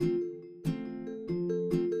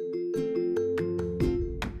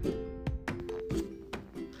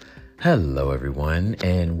Hello, everyone,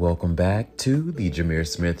 and welcome back to the Jameer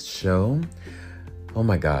Smith Show. Oh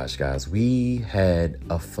my gosh, guys, we had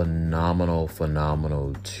a phenomenal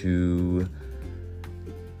 2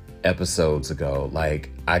 episodes ago. Like,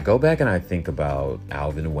 I go back and I think about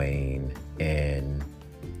Alvin Wayne and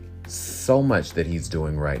so much that he's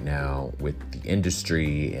doing right now with the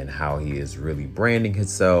industry and how he is really branding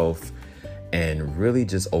himself and really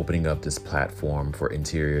just opening up this platform for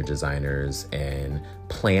interior designers and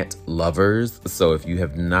plant lovers. So if you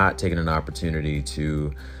have not taken an opportunity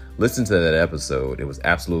to listen to that episode, it was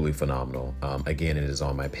absolutely phenomenal. Again, it is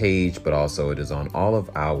on my page, but also it is on all of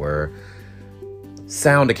our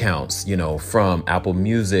sound accounts, from Apple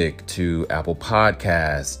Music to Apple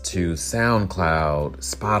Podcasts to SoundCloud,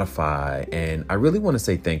 Spotify. And I really want to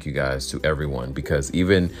say thank you guys to everyone, because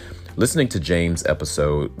even listening to James'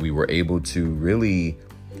 episode, we were able to really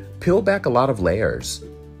peel back a lot of layers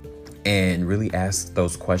and really ask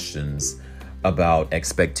those questions about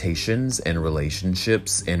expectations and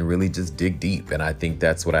relationships and really just dig deep. And I think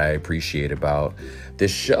that's what I appreciate about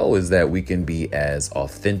this show, is that we can be as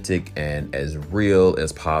authentic and as real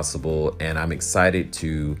as possible. And I'm excited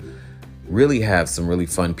to really have some really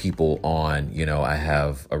fun people on. I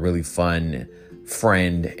have a really fun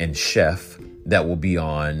friend and chef that will be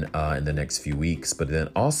on in the next few weeks, but then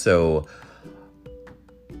also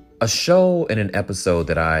a show and an episode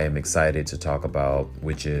that I am excited to talk about,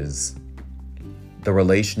 which is the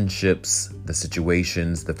relationships, the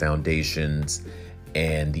situations, the foundations,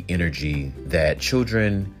 and the energy that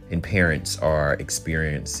children and parents are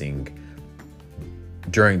experiencing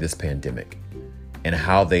during this pandemic, and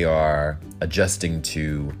how they are adjusting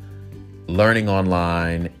to learning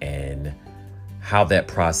online and how that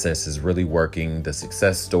process is really working, the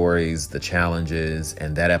success stories, the challenges,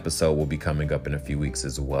 and that episode will be coming up in a few weeks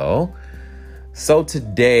as well. So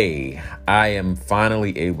today, I am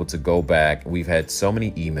finally able to go back. We've had so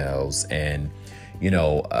many emails, and,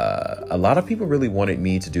 a lot of people really wanted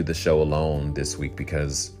me to do the show alone this week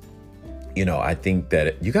because, I think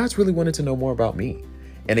that you guys really wanted to know more about me.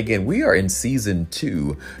 And again, we are in season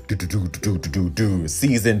 2,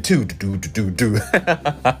 season 2,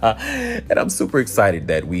 and I'm super excited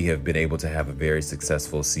that we have been able to have a very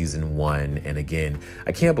successful season 1. And again,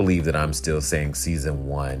 I can't believe that I'm still saying season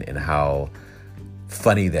 1, and how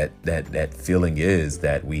funny that feeling is,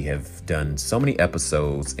 that we have done so many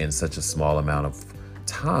episodes in such a small amount of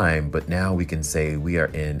time, but now we can say we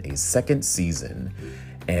are in a second season,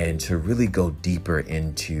 and to really go deeper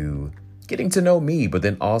into getting to know me, but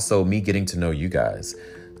then also me getting to know you guys.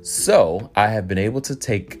 So I have been able to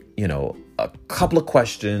take, a couple of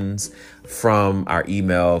questions from our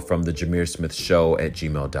email from the Jameer Smith Show at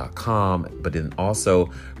gmail.com, but then also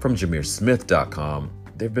from jameersmith.com.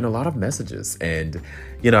 There've been a lot of messages, and,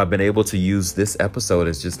 I've been able to use this episode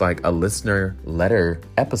as just like a listener letter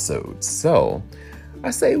episode. So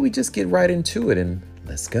I say we just get right into it, and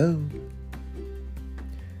let's go.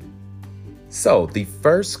 So the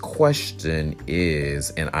first question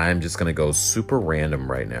is, and I'm just going to go super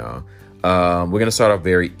random right now. We're going to start off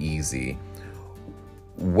very easy.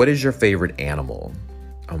 What is your favorite animal?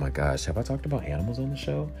 Oh my gosh, have I talked about animals on the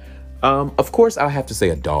show? Of course, I'll have to say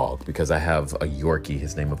a dog, because I have a Yorkie.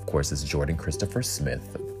 His name, of course, is Jordan Christopher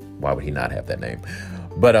Smith. Why would he not have that name?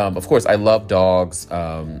 But of course, I love dogs.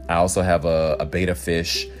 I also have a betta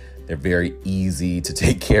fish. They're very easy to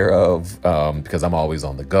take care of because I'm always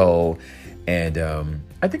on the go. And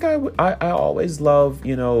I think I always love,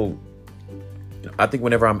 I think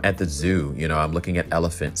whenever I'm at the zoo, I'm looking at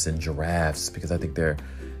elephants and giraffes, because I think they're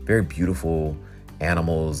very beautiful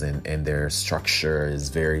animals, and their structure is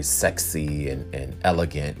very sexy and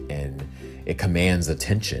elegant, and it commands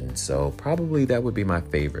attention. So probably that would be my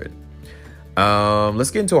favorite. Let's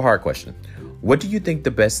get into a hard question. What do you think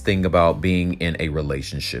the best thing about being in a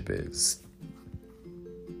relationship is?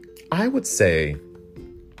 I would say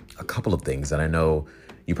a couple of things, and I know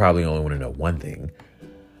you probably only want to know one thing.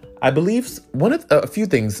 I believe a few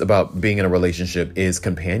things about being in a relationship is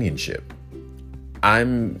companionship.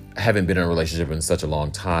 Haven't been in a relationship in such a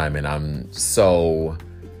long time, and I'm so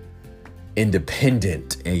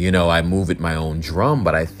independent, and I move at my own drum.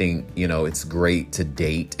 But I think it's great to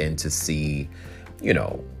date and to see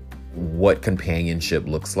what companionship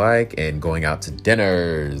looks like, and going out to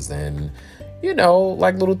dinners, and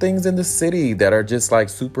like little things in the city that are just like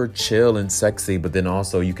super chill and sexy, but then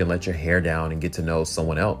also you can let your hair down and get to know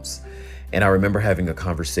someone else. And I remember having a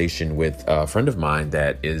conversation with a friend of mine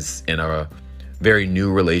that is in a very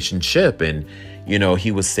new relationship, and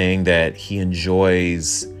he was saying that he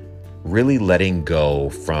enjoys really letting go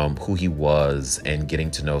from who he was and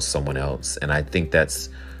getting to know someone else. And I think that's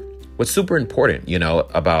what's super important,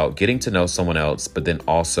 about getting to know someone else, but then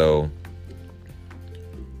also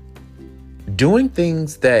doing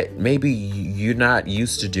things that maybe you're not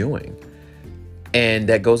used to doing. And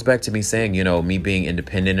that goes back to me saying, me being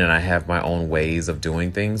independent and I have my own ways of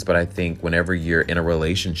doing things. But I think whenever you're in a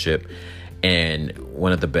relationship, and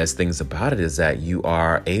one of the best things about it is that you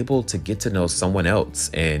are able to get to know someone else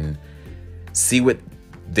and see what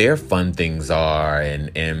their fun things are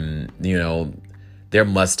and their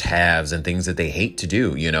must-haves and things that they hate to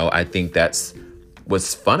do. I think that's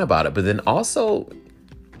what's fun about it. But then also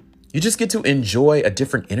you just get to enjoy a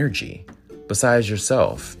different energy besides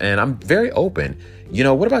yourself. And I'm very open.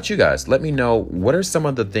 What about you guys? Let me know, what are some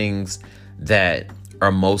of the things that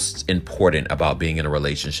are most important about being in a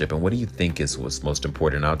relationship, and what do you think is what's most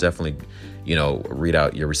important? I'll definitely, read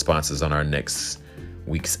out your responses on our next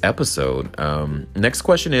week's episode. Next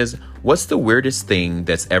question is, what's the weirdest thing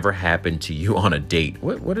that's ever happened to you on a date?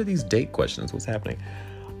 What are these date questions? What's happening?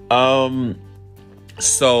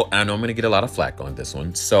 So I know I'm going to get a lot of flack on this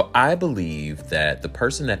one. So I believe that the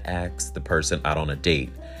person that asks the person out on a date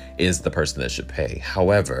is the person that should pay.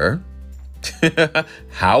 However,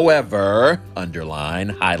 underline,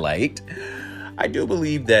 highlight, I do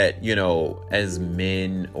believe that, as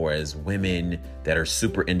men or as women that are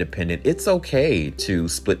super independent, it's okay to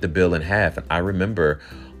split the bill in half. And I remember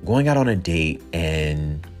going out on a date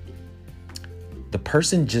and the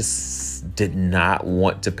person just did not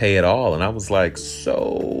want to pay at all. And I was like,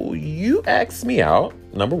 so you asked me out,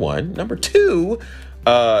 number one. Number two,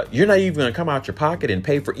 you're not even going to come out your pocket and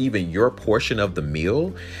pay for even your portion of the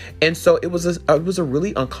meal. And so it was a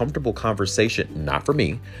really uncomfortable conversation, not for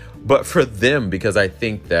me, but for them, because I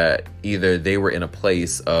think that either they were in a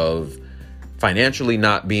place of financially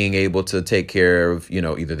not being able to take care of,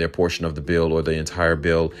 either their portion of the bill or the entire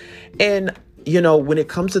bill. And, when it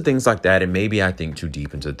comes to things like that, and maybe I think too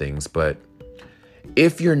deep into things, but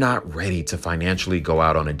if you're not ready to financially go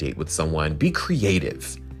out on a date with someone, be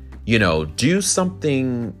creative. Do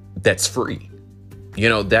something that's free.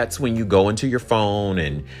 That's when you go into your phone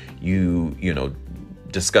and you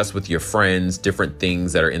discuss with your friends different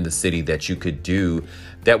things that are in the city that you could do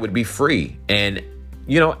that would be free. And,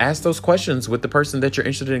 ask those questions with the person that you're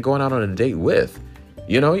interested in going out on a date with.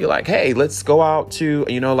 You're like, hey, let's go out to,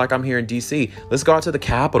 like I'm here in DC, let's go out to the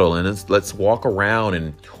Capitol and let's walk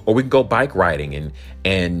around or we can go bike riding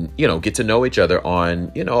and get to know each other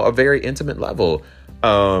on, a very intimate level.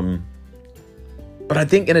 But I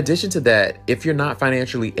think in addition to that, if you're not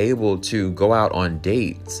financially able to go out on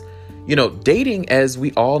dates, dating, as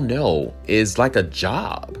we all know, is like a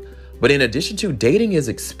job. But in addition to, dating is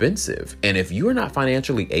expensive. And if you are not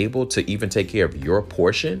financially able to even take care of your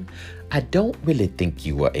portion, I don't really think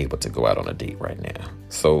you are able to go out on a date right now.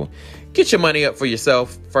 So get your money up for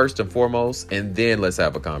yourself first and foremost, and then let's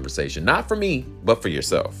have a conversation. Not for me, but for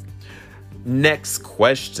yourself. Next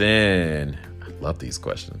question. I love these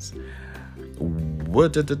questions.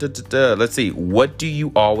 Let's see. What do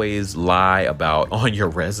you always lie about on your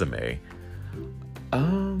resume?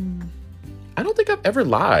 I don't think I've ever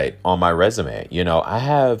lied on my resume.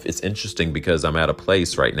 It's interesting because I'm at a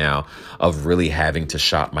place right now of really having to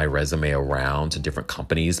shop my resume around to different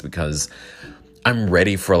companies because I'm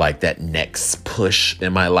ready for like that next push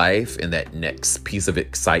in my life and that next piece of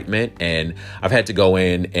excitement. And I've had to go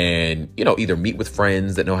in and, either meet with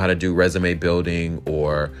friends that know how to do resume building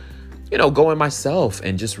or, go in myself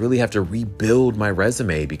and just really have to rebuild my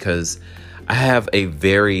resume because I have a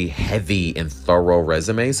very heavy and thorough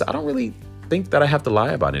resume. So I don't really think that I have to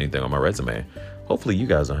lie about anything on my resume. Hopefully you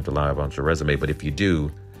guys don't have to lie about your resume, but if you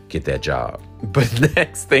do, get that job. But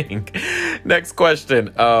next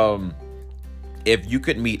question. If you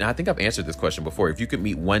could meet, and I think I've answered this question before, if you could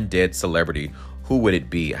meet one dead celebrity, who would it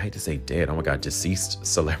be? I hate to say dead. Oh my God, deceased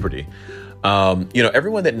celebrity.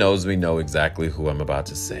 Everyone that knows me know exactly who I'm about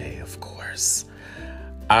to say, of course.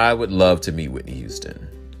 I would love to meet Whitney Houston.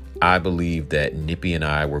 I believe that Nippy and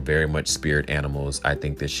I were very much spirit animals. I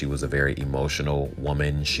think that she was a very emotional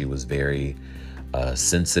woman. She was very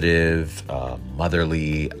sensitive,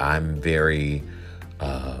 motherly. I'm very,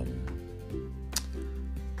 I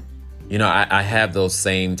have those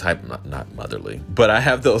same type, not motherly, but I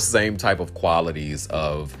have those same type of qualities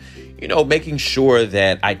of, making sure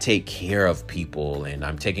that I take care of people and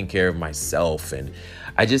I'm taking care of myself. And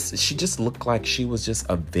she just looked like she was just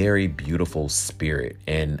a very beautiful spirit.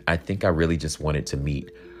 And I think I really just wanted to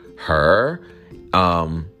meet her.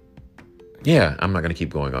 Yeah, I'm not going to keep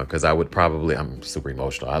going on because I'm super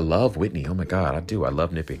emotional. I love Whitney. Oh my God, I do. I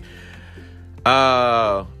love Nippy.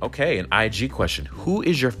 Okay, an IG question. Who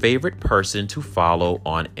is your favorite person to follow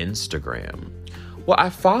on Instagram? Well, I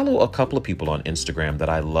follow a couple of people on Instagram that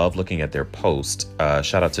I love looking at their posts.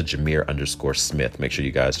 Shout out to Jameer_Smith. Make sure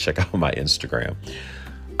you guys check out my Instagram.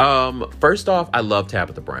 First off, I love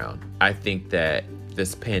Tabitha Brown. I think that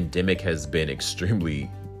this pandemic has been extremely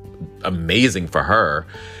amazing for her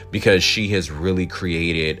because she has really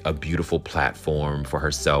created a beautiful platform for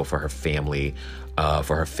herself, for her family,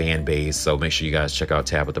 for her fan base. So make sure you guys check out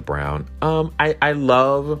Tabitha Brown. I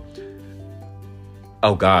love...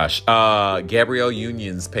 Oh gosh, Gabrielle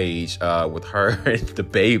Union's page with her and the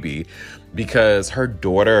baby, because her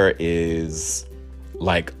daughter is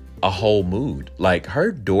like a whole mood. Like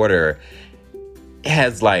her daughter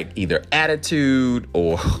has like either attitude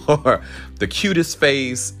or the cutest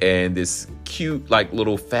face and this cute like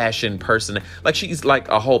little fashion person. Like she's like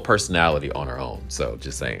a whole personality on her own. So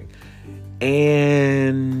just saying.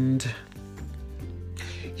 And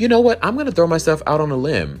you know what? I'm going to throw myself out on a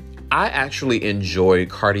limb. I actually enjoy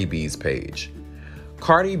Cardi B's page.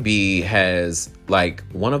 Cardi B has like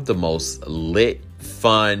one of the most lit,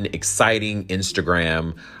 fun, exciting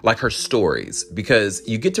Instagram, like her stories, because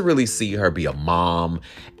you get to really see her be a mom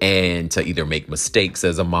and to either make mistakes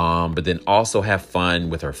as a mom, but then also have fun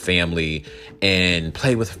with her family and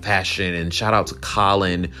play with fashion. And shout out to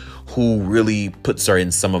Colin, who really puts her in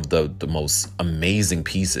some of the most amazing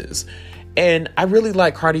pieces. And I really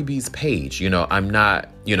like Cardi B's page. You know, I'm not,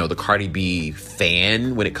 the Cardi B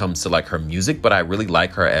fan when it comes to like her music, but I really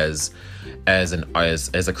like her as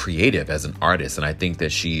a creative, as an artist. And I think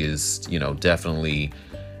that she is, definitely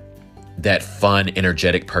that fun,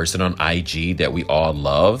 energetic person on IG that we all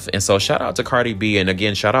love. And so shout out to Cardi B. And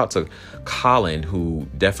again, shout out to Colin, who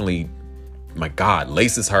definitely, my God,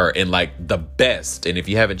 laces her in like the best. And if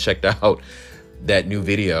you haven't checked out that new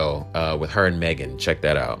video with her and Megan, check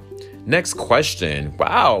that out. Next question.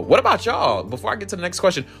 Wow. What about y'all? Before I get to the next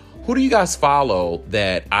question, who do you guys follow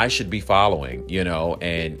that I should be following,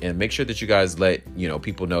 and make sure that you guys let,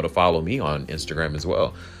 people know to follow me on Instagram as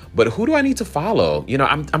well. But who do I need to follow?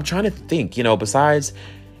 I'm trying to think, besides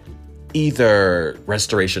either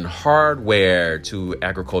Restoration Hardware to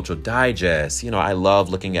Agricultural Digest, I love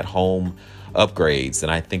looking at home upgrades,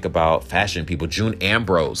 and I think about fashion people. June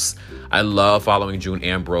Ambrose. I love following June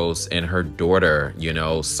Ambrose and her daughter,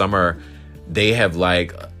 Summer. They have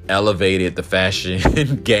like elevated the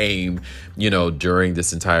fashion game, during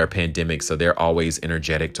this entire pandemic. So they're always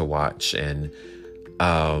energetic to watch. And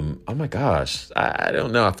oh my gosh, I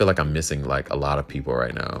don't know. I feel like I'm missing like a lot of people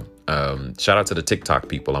right now. Shout out to the TikTok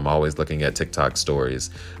people. I'm always looking at TikTok stories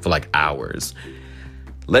for like hours.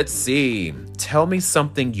 Let's see. Tell me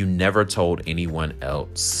something you never told anyone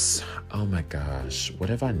else. Oh my gosh. What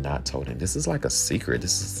have I not told him? This is like a secret.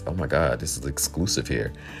 Oh my God, this is exclusive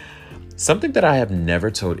here. Something that I have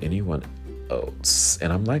never told anyone else.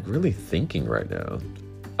 And I'm like really thinking right now.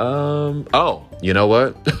 Oh, you know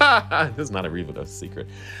what? This is not a secret.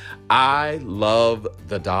 I love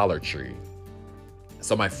the Dollar Tree.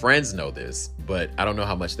 So my friends know this, but I don't know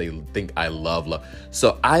how much they think I love.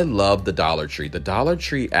 So I love the Dollar Tree. The Dollar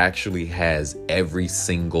Tree actually has every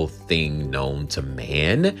single thing known to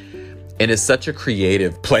man. And it's such a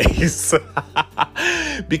creative place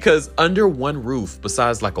because under one roof,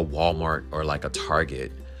 besides like a Walmart or like a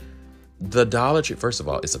Target, the Dollar Tree, first of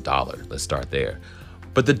all, it's $1. Let's start there.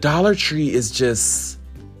 But the Dollar Tree is just...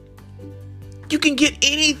 You can get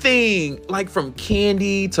anything, like from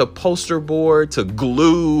candy to poster board to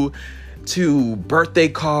glue to birthday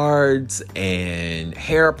cards and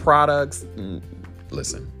hair products.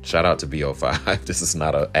 Listen, shout out to BO5. This is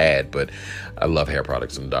not an ad, but I love hair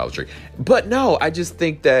products from the Dollar Tree. But no, I just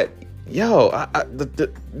think that,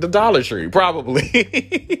 the Dollar Tree,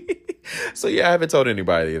 probably. So yeah, I haven't told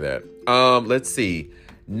anybody that. Let's see.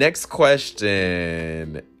 Next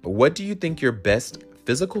question. What do you think your best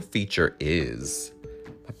physical feature is?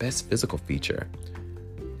 My best physical feature.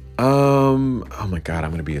 Oh my God,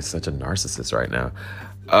 I'm gonna be such a narcissist right now.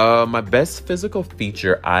 My best physical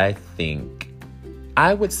feature, I think,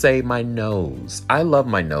 I would say my nose. I love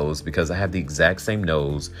my nose because I have the exact same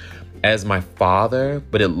nose as my father,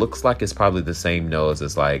 but it looks like it's probably the same nose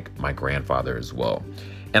as like my grandfather as well.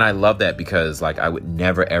 And I love that because like I would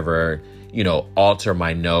never ever alter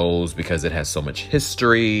my nose because it has so much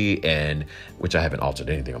history, and which I haven't altered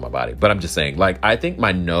anything on my body. But I'm just saying, like, I think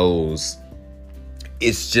my nose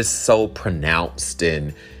is just so pronounced,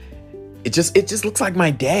 and it just looks like my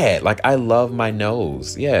dad. Like, I love my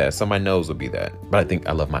nose. Yeah, so my nose would be that. But I think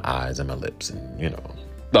I love my eyes and my lips and,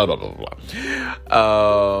 blah, blah, blah,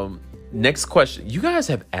 blah. Next question. You guys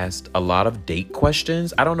have asked a lot of date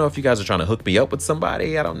questions. I don't know if you guys are trying to hook me up with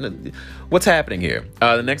somebody. I don't know what's happening here.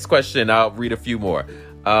 The next question, I'll read a few more.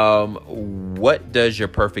 What does your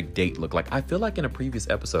perfect date look like? I feel like in a previous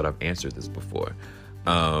episode, I've answered this before.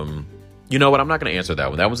 You know what? I'm not going to answer that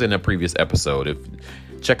one. That was in a previous episode.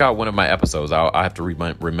 Check out one of my episodes. I have to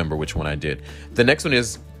remember which one I did. The next one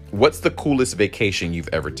is, what's the coolest vacation you've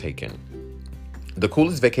ever taken? The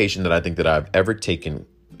coolest vacation that I think that I've ever taken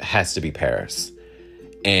has to be Paris.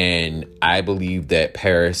 And I believe that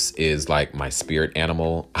Paris is like my spirit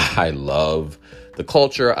animal. I love the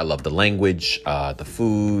culture. I love the language, the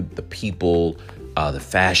food, the people, the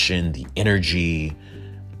fashion, the energy,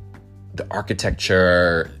 the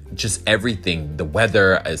architecture, just everything. The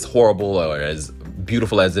weather, as horrible or as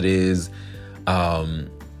beautiful as it is.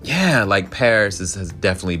 Like Paris has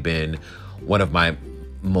definitely been one of my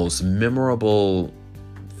most memorable,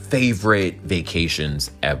 favorite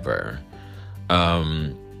vacations ever.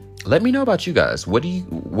 Let me know about you guys.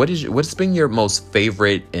 What's been your most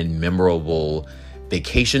favorite and memorable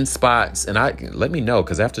vacation spots? And let me know,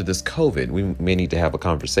 because after this COVID, we may need to have a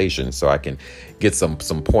conversation so I can get some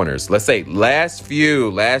pointers. Let's say last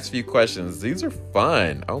few questions. These are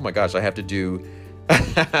fun. Oh my gosh, I have to do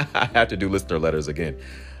listener letters again.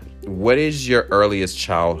 What is your earliest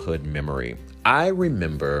childhood memory? I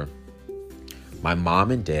remember my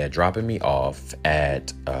mom and dad dropping me off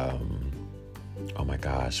at oh my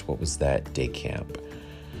gosh, what was that day camp?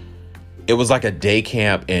 It was like a day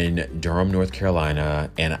camp in Durham, North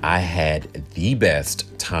Carolina, and I had the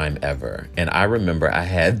best time ever. And I remember I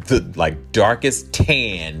had the darkest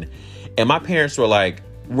tan, and my parents were like,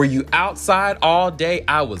 "Were you outside all day?"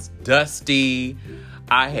 I was dusty.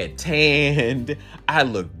 I had tanned. I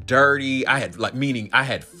looked dirty. I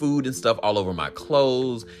had food and stuff all over my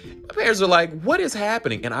clothes. My parents were like, "What is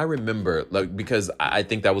happening?" And I remember, because I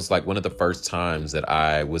think that was one of the first times that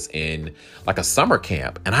I was in a summer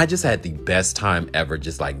camp. And I just had the best time ever,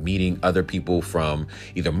 just meeting other people from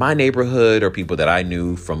either my neighborhood or people that I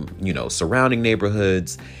knew from, surrounding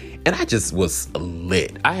neighborhoods. And I just was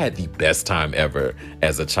lit. I had the best time ever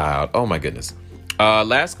as a child. Oh my goodness.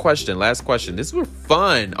 Last question. This was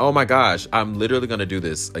fun. Oh my gosh. I'm literally going to do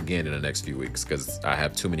this again in the next few weeks because I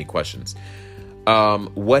have too many questions.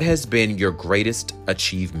 What has been your greatest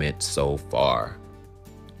achievement so far?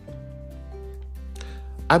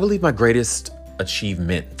 I believe my greatest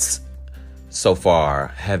achievements so far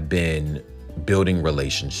have been building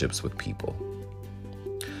relationships with people.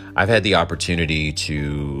 I've had the opportunity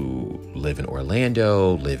to live in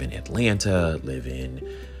Orlando, live in Atlanta, live in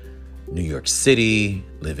New York City,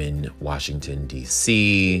 live in Washington,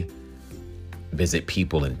 D.C., visit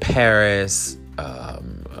people in Paris,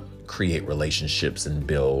 create relationships and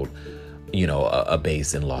build, a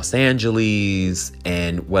base in Los Angeles.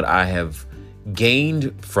 And what I have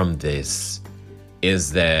gained from this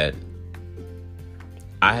is that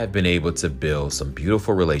I have been able to build some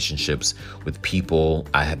beautiful relationships with people.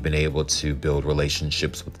 I have been able to build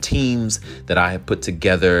relationships with teams that I have put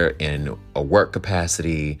together in a work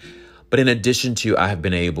capacity. But in addition to, I have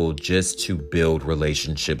been able just to build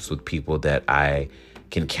relationships with people that I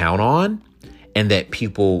can count on and that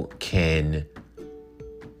people can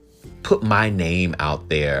put my name out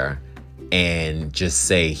there and just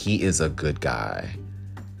say, he is a good guy.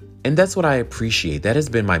 And that's what I appreciate. That has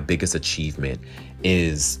been my biggest achievement,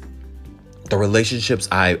 is the relationships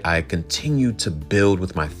I continue to build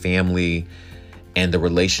with my family, and the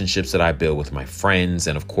relationships that I build with my friends,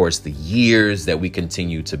 and of course the years that we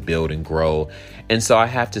continue to build and grow. And so I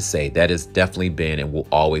have to say that has definitely been and will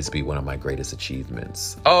always be one of my greatest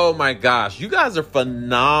achievements. Oh my gosh, you guys are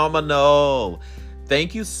phenomenal.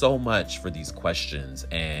 Thank you so much for these questions.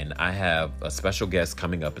 And I have a special guest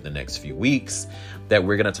coming up in the next few weeks that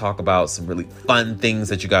we're going to talk about some really fun things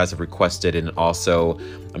that you guys have requested. And also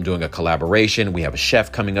I'm doing a collaboration. We have a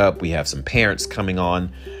chef coming up. We have some parents coming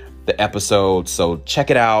on the episode. So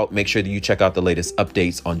check it out. Make sure that you check out the latest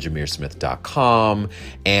updates on JameerSmith.com.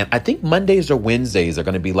 And I think Mondays or Wednesdays are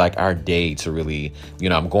going to be our day to really,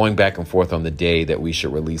 I'm going back and forth on the day that we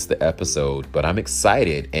should release the episode, but I'm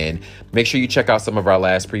excited. And make sure you check out some of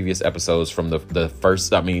our previous episodes from the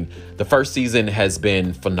first. The first season has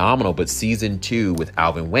been phenomenal, but season 2 with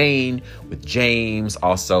Alvin Wayne, with James,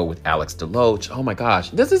 also with Alex Deloach. Oh my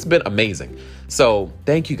gosh, this has been amazing. So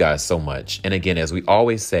thank you guys so much. And again, as we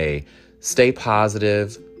always say, stay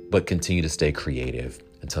positive, but continue to stay creative.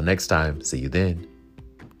 Until next time, see you then.